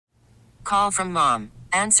Call from mom.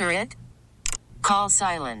 Answer it. Call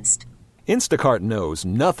silenced. Instacart knows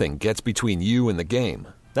nothing gets between you and the game.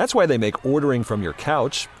 That's why they make ordering from your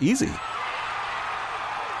couch easy.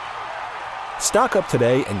 Stock up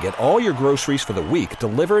today and get all your groceries for the week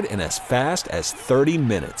delivered in as fast as 30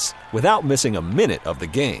 minutes without missing a minute of the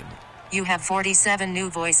game. You have 47 new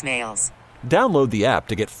voicemails. Download the app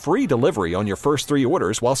to get free delivery on your first 3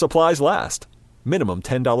 orders while supplies last. Minimum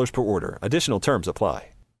 $10 per order. Additional terms apply.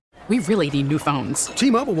 We really need new phones.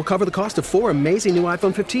 T-Mobile will cover the cost of 4 amazing new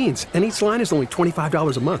iPhone 15s, and each line is only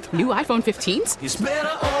 $25 a month. New iPhone 15s? It's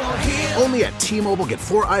better over here. Only at T-Mobile, get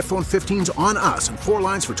 4 iPhone 15s on us and 4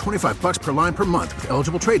 lines for $25 per line per month with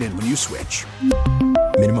eligible trade-in when you switch.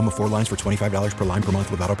 Minimum of 4 lines for $25 per line per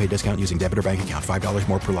month with autopay discount using debit or bank account. $5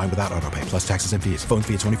 more per line without autopay, plus taxes and fees. Phone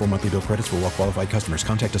fee at 24 monthly bill credits for well-qualified customers.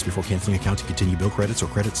 Contact us before canceling account to continue bill credits or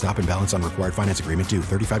credit stop and balance on required finance agreement due.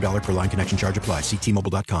 $35 per line connection charge applies. See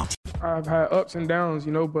T-Mobile.com. I've had ups and downs,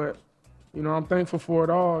 but, I'm thankful for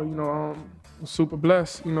it all. I'm super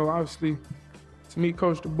blessed, obviously, to meet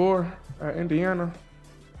Coach DeBoer at Indiana,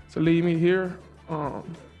 to lead me here,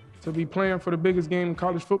 to be playing for the biggest game in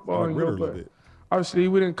college football. But obviously,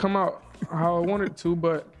 we didn't come out how I wanted to,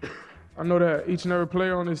 but I know that each and every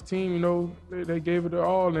player on this team, they gave it their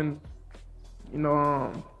all, and,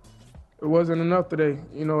 it wasn't enough today,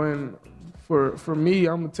 and for me,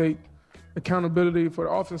 I'm going to take accountability for the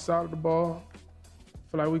offensive side of the ball. I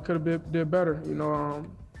feel like we could have did better,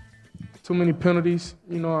 too many penalties,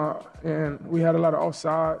 and we had a lot of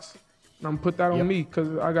offsides. And I'm put that on me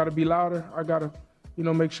because I got to be louder. I got to,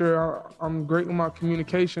 make sure I'm great with my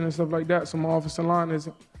communication and stuff like that. So my offensive line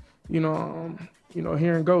isn't,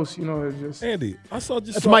 hearing ghosts. It's just Andy.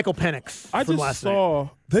 That's Michael Penix. I from just last saw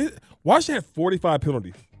night. Washington had 45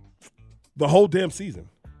 penalties the whole damn seseason.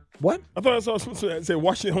 What? I thought I saw something that said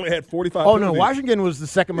Washington only had 45 Oh, penalties. no, Washington was the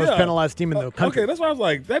second most penalized team in the country. Okay, that's why I was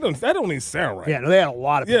like, that don't even sound right. Yeah, no, they had a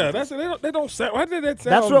lot of penalties. They don't sound. Why did that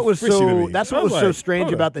sound? That's what was fishy to me? That's what was so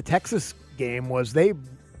strange about the Texas game was they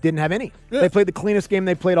didn't have any. Yeah. They played the cleanest game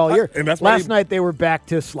they played all year. And that's why last night they were back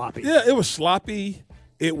to sloppy. Yeah, it was sloppy.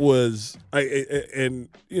 It was, it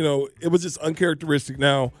was just uncharacteristic.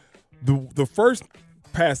 Now, the first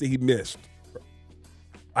pass that he missed,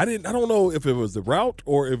 I don't know if it was the route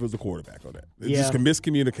or if it was the quarterback on that. It's just a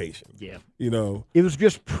miscommunication. Yeah. It was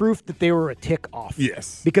just proof that they were a tick off.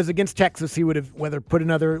 Yes. Because against Texas, he would have whether put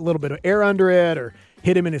another little bit of air under it or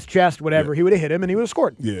hit him in his chest, whatever. He would have hit him and he would have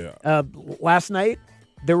scored. Yeah. Last night,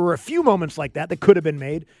 there were a few moments like that could have been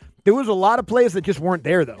made. There was a lot of plays that just weren't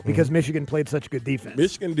there, though, because Michigan played such good defense.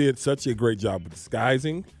 Michigan did such a great job of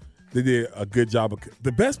disguising. They did a good job of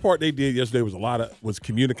the best part they did yesterday was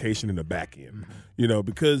communication in the back end.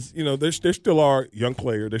 Because there still are young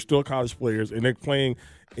players, they're still college players, and they're playing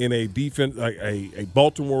in a defense like a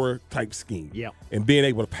Baltimore type scheme. Yeah. And being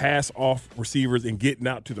able to pass off receivers and getting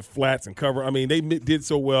out to the flats and cover. I mean, they did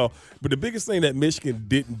so well. But the biggest thing that Michigan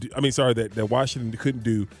didn't do, that Washington couldn't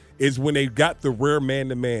do is when they got the rare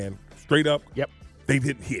man-to-man straight up. Yep. They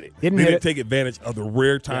didn't hit it. They didn't take advantage of the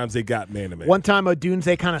rare times they got man-to-man. One time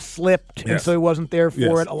Odunze kind of slipped, and so he wasn't there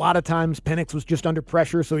for it. A lot of times Penix was just under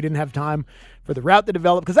pressure, so he didn't have time for the route to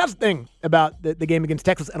develop. Because that's the thing about the game against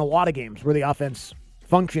Texas and a lot of games where the offense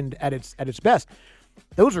functioned at its best.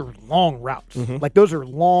 Those are long routes. Like those are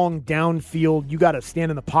long downfield. You got to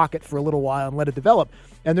stand in the pocket for a little while and let it develop.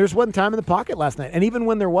 And there's one time in the pocket last night. And even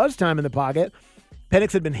when there was time in the pocket,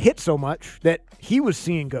 Penix had been hit so much that he was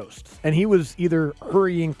seeing ghosts, and he was either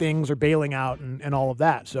hurrying things or bailing out and all of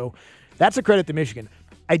that. So that's a credit to Michigan.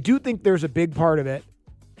 I do think there's a big part of it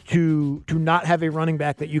to not have a running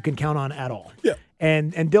back that you can count on at all. Yeah.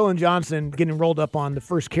 And Dylan Johnson getting rolled up on the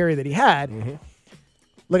first carry that he had.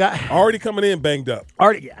 Look, already coming in banged up.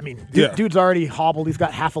 Dude's already hobbled. He's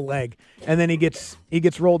got half a leg, and then he gets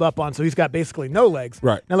rolled up on, so he's got basically no legs.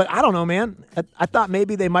 Right. Now, I don't know, man. I thought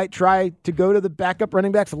maybe they might try to go to the backup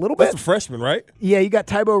running backs a little bit. That's a freshman, right? Yeah, you got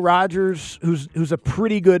Tybo Rogers, who's a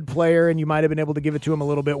pretty good player, and you might have been able to give it to him a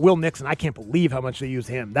little bit. Will Nixon, I can't believe how much they used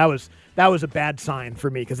him. That was a bad sign for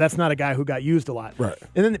me because that's not a guy who got used a lot. Right.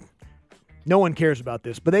 And then no one cares about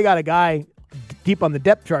this, but they got a guy deep on the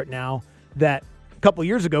depth chart now that couple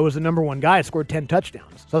years ago was the number one guy, scored 10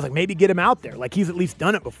 touchdowns. So I was like, maybe get him out there. Like he's at least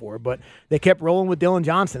done it before, but they kept rolling with Dylan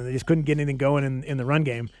Johnson and they just couldn't get anything going in the run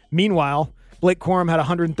game. Meanwhile, Blake Corum had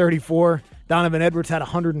 134. Donovan Edwards had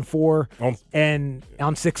 104 and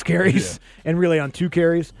on 6 carries and really on 2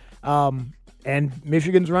 carries. And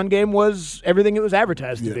Michigan's run game was everything it was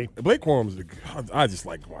advertised to be. Blake Corum I just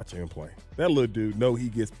like watching him play. That little dude, he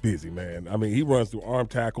gets busy, man. I mean, he runs through arm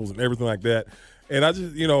tackles and everything like that. And I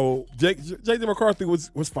just, J.J. McCarthy was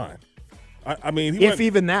fine. I mean, if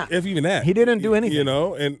even that, he didn't do anything. You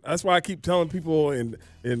know, and that's why I keep telling people, and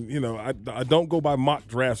you know, I don't go by mock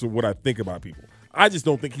drafts of what I think about people. I just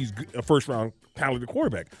don't think he's a first-round talented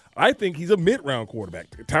quarterback. I think he's a mid-round quarterback.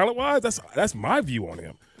 Talent-wise, that's my view on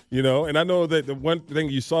him. You know, and I know that the one thing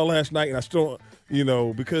you saw last night, and I still, you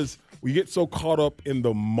know, because we get so caught up in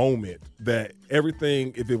the moment that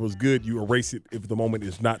everything, if it was good, you erase it if the moment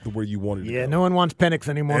is not the way you wanted it. Yeah, no one wants Penix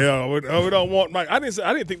anymore. Yeah, we don't want Mike. I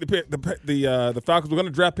didn't think the Falcons were going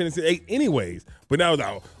to draft Penix at 8 anyways, but now it's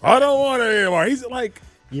like, I don't want it anymore. He's like,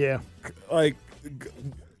 that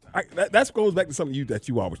goes back to something that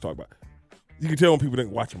you always talk about. You can tell when people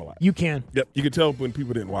didn't watch him a lot. You can. Yep, you can tell when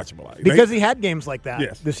people didn't watch him a lot. Because he had games like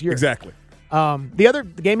that this year. Exactly. The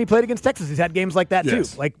game he played against Texas, he's had games like that too.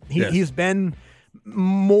 Like he's been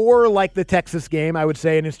more like the Texas game, I would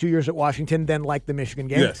say, in his 2 years at Washington than like the Michigan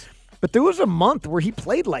game. Yes. But there was a month where he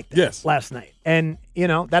played like that last night. And, you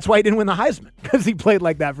know, that's why he didn't win the Heisman, because he played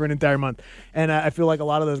like that for an entire month. And I feel like a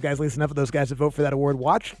lot of those guys, at least enough of those guys that vote for that award,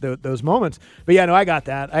 watch those moments. But, yeah, no, I got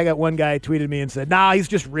that. I got one guy tweeted me and said, nah, he's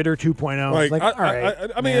just Ritter 2.0. Like, all right.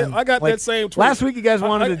 I mean, I got that same tweet. Last week you guys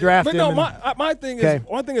wanted to draft him. But no, my thing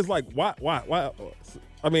is like, why?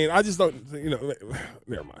 I mean, I just don't, you know,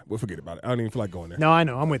 never mind. We'll forget about it. I don't even feel like going there. No, I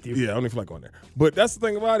know. I'm with you. Yeah, I don't even feel like going there. But that's the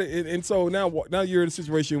thing about it. And so now you're in a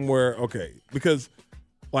situation where, okay, because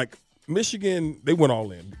like Michigan, they went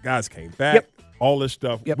all in. Guys came back, all this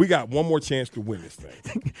stuff. We got one more chance to win this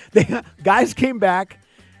thing. Guys came back.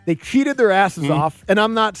 They cheated their asses off. And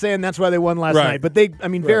I'm not saying that's why they won last night. But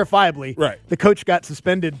verifiably, the coach got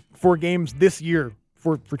suspended 4 games this year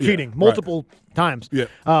for cheating multiple times. Yeah.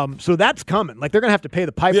 So that's coming. Like, they're going to have to pay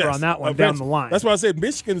the piper on that one down the line. That's why I said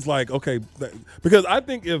Michigan's like, okay, because I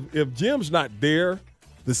think if Jim's not there,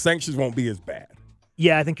 the sanctions won't be as bad.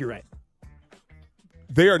 Yeah, I think you're right.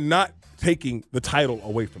 They are not taking the title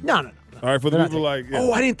away from them. No. All right, for the people like,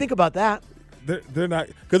 oh, I didn't think about that. They're not,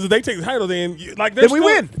 because if they take the title, then we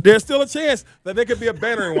win. There's still a chance that there could be a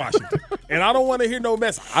banner in Washington. And I don't want to hear no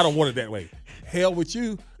mess. I don't want it that way. Hell with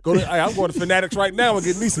you. I'm going to Fanatics right now and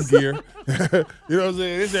get me some gear. You know what I'm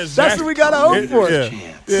saying? That's what we got to hope for.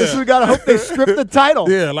 This is what we got to hope they strip the title.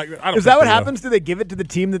 Yeah, like is that what happens? Do they give it to the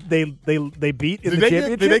team that they beat in the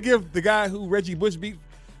championship? Did they give the guy who Reggie Bush beat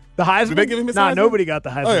the Heisman? Did they give him his Heisman? Nobody got the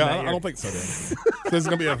Heisman. Oh, yeah, I don't think so. So it's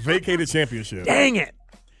going to be a vacated championship. Dang it.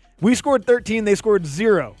 We scored 13, they scored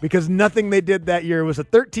 0 because nothing they did that year was a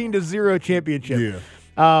 13-0 championship. Yeah.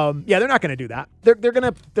 They're not going to do that.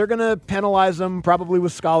 They're gonna penalize them probably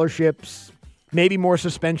with scholarships, maybe more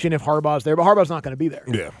suspension if Harbaugh's there, but Harbaugh's not going to be there.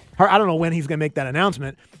 Yeah, I don't know when he's going to make that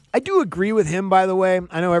announcement. I do agree with him, by the way.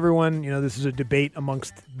 I know everyone, this is a debate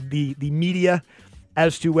amongst the media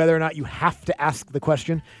as to whether or not you have to ask the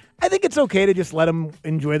question. I think it's okay to just let him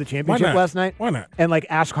enjoy the championship last night. Why not? And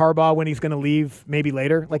ask Harbaugh when he's going to leave, maybe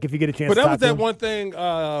later. If you get a chance. But that was that one thing.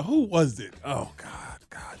 Who was it? Oh God.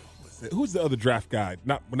 Who's the other draft guy?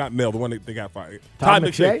 Not Mel, the one that they got fired. Todd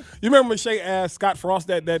McShay? You remember McShay asked Scott Frost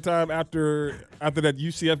that time after that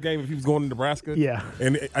UCF game if he was going to Nebraska? Yeah.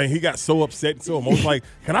 And he got so upset and so emotional. Like,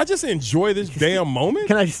 can I just enjoy this damn moment?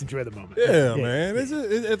 Can I just enjoy the moment? Yeah, man.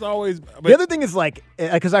 It's always. The other thing is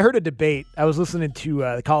because I heard a debate. I was listening to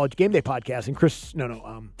the College Game Day podcast,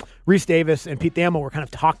 and Reese Davis and Pete Thamel were kind of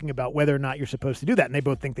talking about whether or not you're supposed to do that, and they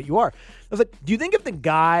both think that you are. I was like, do you think if the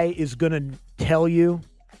guy is going to tell you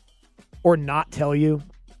or not tell you,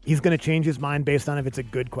 he's going to change his mind based on if it's a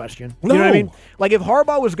good question? No. You know what I mean? If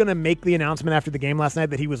Harbaugh was going to make the announcement after the game last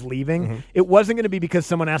night that he was leaving, it wasn't going to be because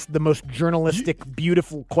someone asked the most journalistic,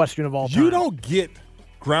 beautiful question of all time. You don't get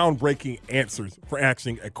groundbreaking answers for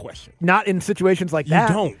asking a question. Not in situations like that.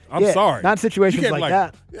 You don't. I'm sorry. Not in situations like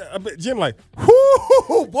that. Yeah, but Jim,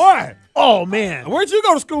 whoo, boy. Oh, man. Where'd you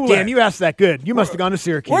go to school at? Damn, you asked that good. You must have gone to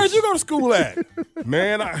Syracuse. Where'd you go to school at?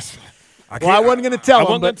 Man, I wasn't going to tell him. I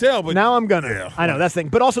wasn't going to tell, but now I'm going to. Yeah, I know, that's the thing.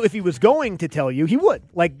 But also, if he was going to tell you, he would.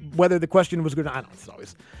 Whether the question was good, I don't know. It's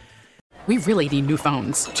always. We really need new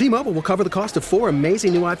phones. T-Mobile will cover the cost of 4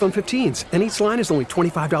 amazing new iPhone 15s, and each line is only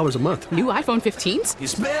 $25 a month. New iPhone 15s?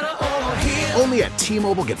 It's better over here. Only at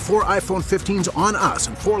T-Mobile, get 4 iPhone 15s on us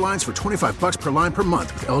and 4 lines for $25 per line per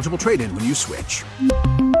month with eligible trade-in when you switch.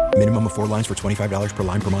 Minimum of 4 lines for $25 per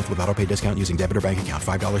line per month with autopay discount using debit or bank account.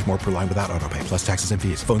 $5 more per line without autopay, plus taxes and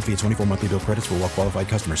fees. Phone fee at 24 monthly bill credits for well-qualified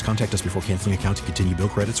customers. Contact us before canceling account to continue bill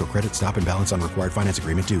credits or credit stop and balance on required finance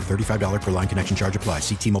agreement due. $35 per line connection charge applies.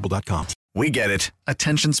 See T-Mobile.com. We get it.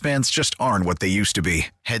 Attention spans just aren't what they used to be.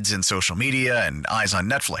 Heads in social media and eyes on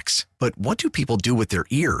Netflix. But what do people do with their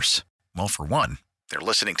ears? Well, for one, they're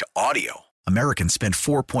listening to audio. Americans spend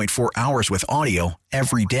 4.4 hours with audio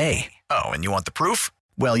every day. Oh, and you want the proof?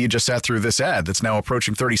 Well, you just sat through this ad that's now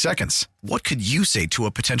approaching 30 seconds. What could you say to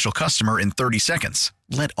a potential customer in 30 seconds?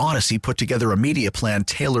 Let Odyssey put together a media plan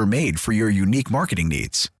tailor-made for your unique marketing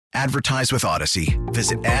needs. Advertise with Odyssey.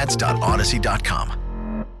 Visit ads.odyssey.com.